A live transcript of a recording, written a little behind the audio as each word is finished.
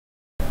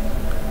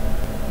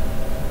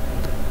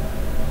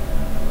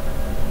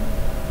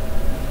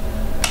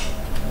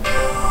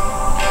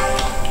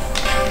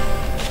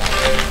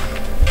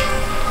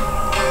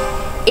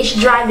It's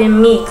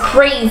driving me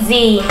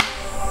crazy.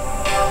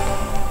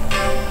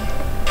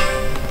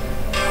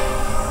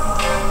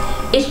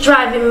 It's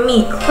driving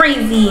me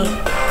crazy.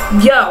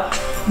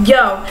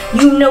 Yo,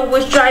 you know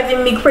what's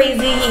driving me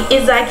crazy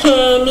is I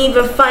can't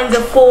even find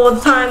a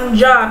full-time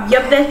job.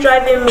 Yup, that's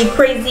driving me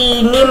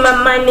crazy. Need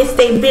my mind to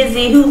stay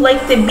busy. Who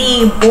likes to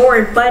be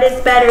bored? But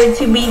it's better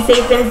to be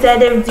safe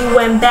instead of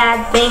doing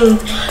bad things,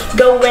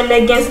 going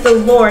against the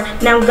Lord.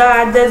 Now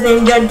God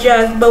doesn't judge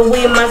us, but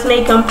we must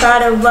make him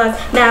proud of us.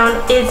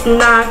 Now it's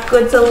not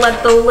good to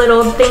let the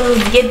little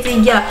things get to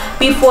ya.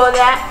 Before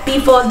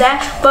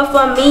that, but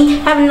for me,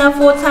 having a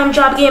full-time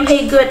job, getting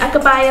paid good, I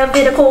could buy a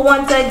vehicle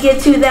once I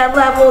get to that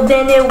level.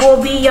 Then it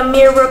will be a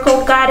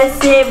miracle. Gotta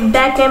sit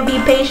back and be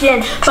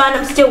patient, but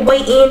I'm still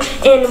waiting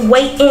and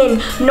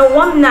waiting. No,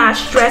 I'm not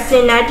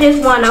stressing. I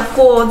just want a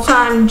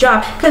full-time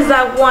job, cause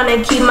I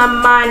wanna keep my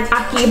mind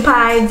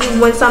occupied,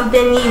 doing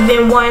something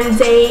even one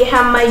day,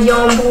 have my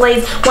own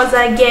place. Once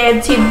I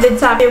get to the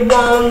top, it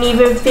won't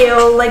even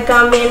feel like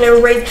I'm in a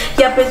race.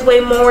 Yep, it's way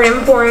more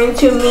important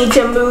to me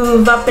to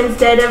move up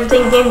instead of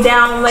thinking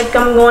down like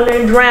I'm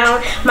gonna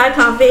drown. My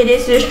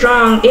confidence is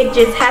strong, it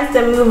just has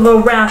to move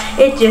around,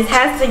 it just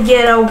has to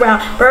get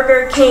around.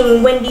 Burger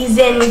King, Wendy's,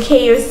 and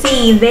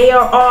KFC, they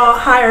are all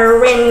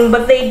hiring,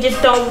 but they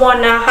just don't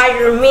wanna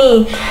hire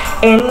me.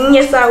 And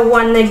yes, I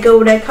wanna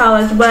go to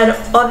college, but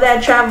all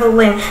that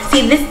traveling,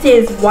 see, this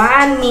is why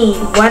I need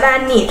what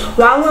I need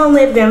while I'm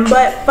living,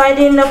 but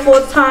finding a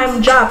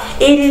full-time job,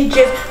 it is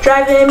just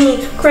driving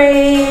me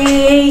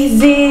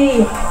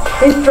crazy.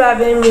 It's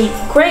driving me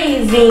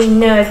crazy.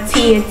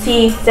 Natiya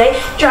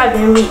say,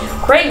 driving me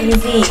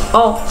crazy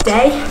all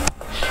day.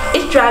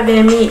 It's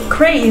driving me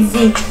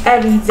crazy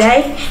every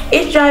day.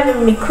 It's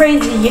driving me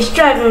crazy. It's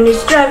driving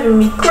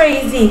me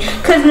crazy.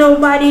 Cause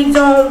nobody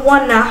don't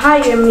wanna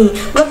hire me.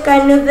 Look,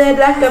 I knew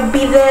that I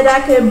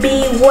could be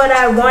what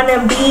I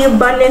wanna be,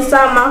 but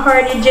inside my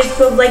heart it just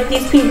feels like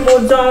these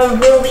people don't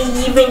really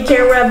even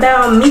care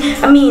about me.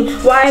 I mean,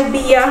 why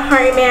be a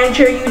hiring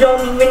manager? You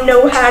don't even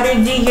know how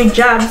to do your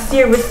job.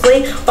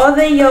 Seriously, all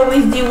they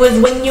always do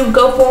is when you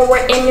go for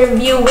an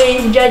interview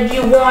is judge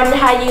you on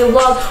how you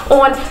log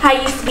on, how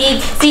you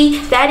speak. See,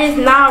 that is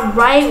not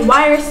right.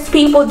 Why are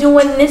people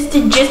doing this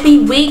to just be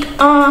weak?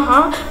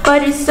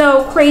 But it's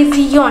so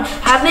crazy on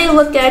how they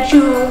look at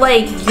you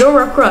like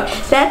you're a crook.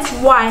 That's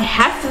why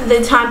half of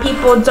the time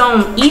people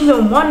don't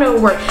even want to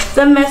work.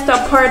 The messed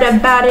up part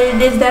about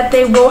it is that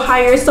they will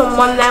hire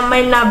someone that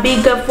might not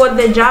be good for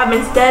the job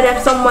instead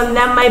of someone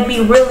that might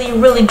be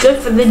really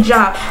good for the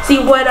job. See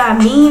what I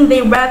mean?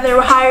 They rather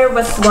hire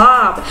a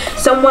slob,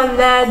 someone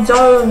that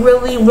don't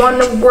really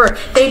want to work.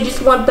 They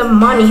just want the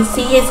money.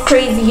 See, it's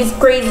crazy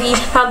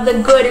how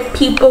the good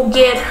people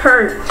get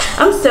hurt.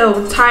 I'm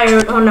so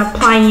tired on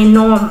applying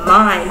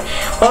online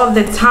all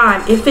the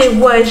time. If it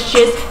was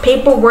just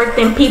paperwork,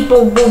 then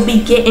people will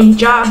be getting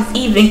jobs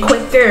even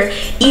quicker,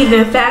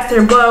 even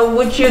faster. But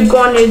what you're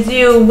gonna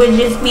do would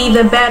just be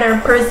the better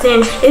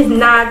person. It's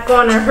not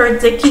gonna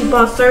hurt to keep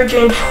on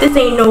searching. This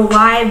ain't no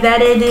lie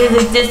that it is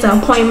a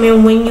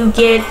disappointment when you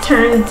get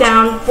turned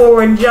down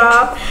for a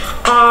job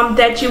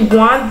that you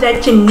want,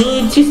 that you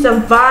need to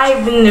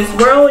survive in this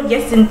world.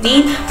 Yes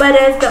indeed, but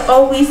as they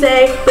always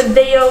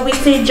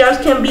say, jobs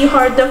can be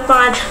hard to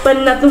find,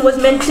 but nothing was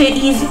meant to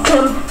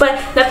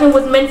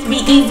be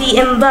easy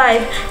in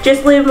life.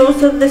 Just live,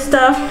 most of the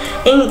stuff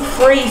ain't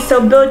free,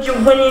 so build your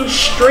winning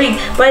streak.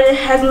 But it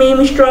has made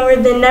me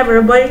stronger than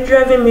ever, but it's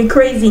driving me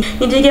crazy.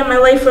 Need to get my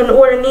life in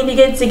order, need to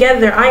get it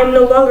together. I am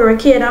no longer a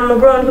kid, I'm a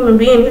grown human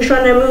being who's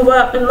trying to move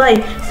up in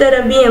life instead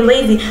of being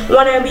lazy.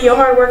 Wanna be a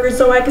hard worker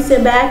so I can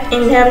sit back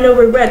and have no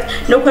regrets.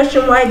 No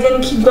question why I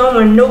didn't keep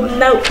going. Nope,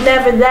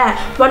 never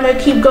that. Wanna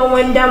keep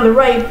going down the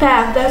right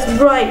path. That's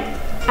right,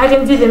 I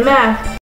can do the math.